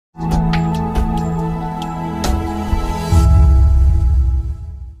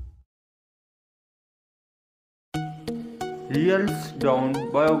Riele Downs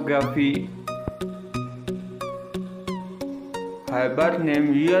Biography. Her birth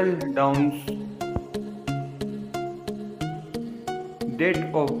name Riele Downs. Date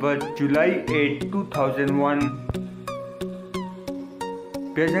of birth July 8, 2001.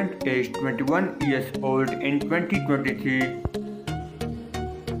 Present age 21 years old in 2023.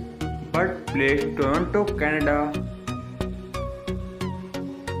 Birthplace Toronto, Canada.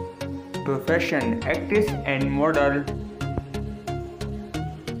 Profession actress and model.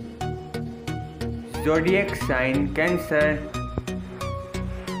 Zodiac sign Cancer.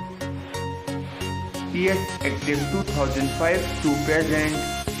 Years active 2005 to present.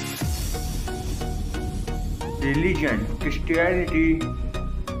 Religion Christianity.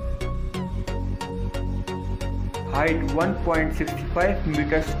 Height 1.65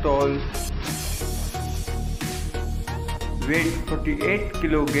 meters tall. Weight 48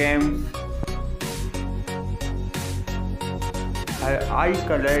 kilograms. Her eye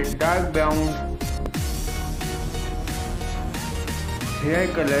color dark brown. Hair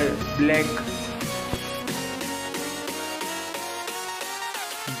color black.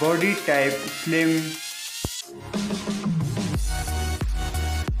 Body type slim.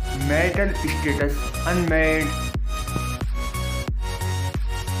 Marital status unmarried.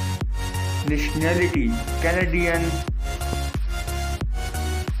 Nationality Canadian.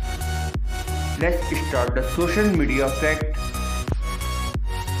 Let's start the social media fact.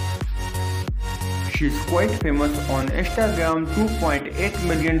 She's quite famous on Instagram, 2.8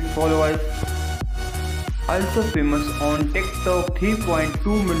 million followers. Also famous on TikTok,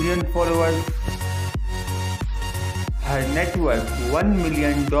 3.2 million followers. Her net worth $1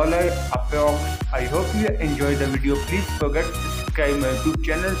 million approx. I hope you enjoyed the video. Please forget to subscribe my YouTube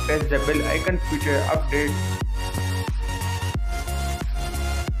channel, press the bell icon for future updates.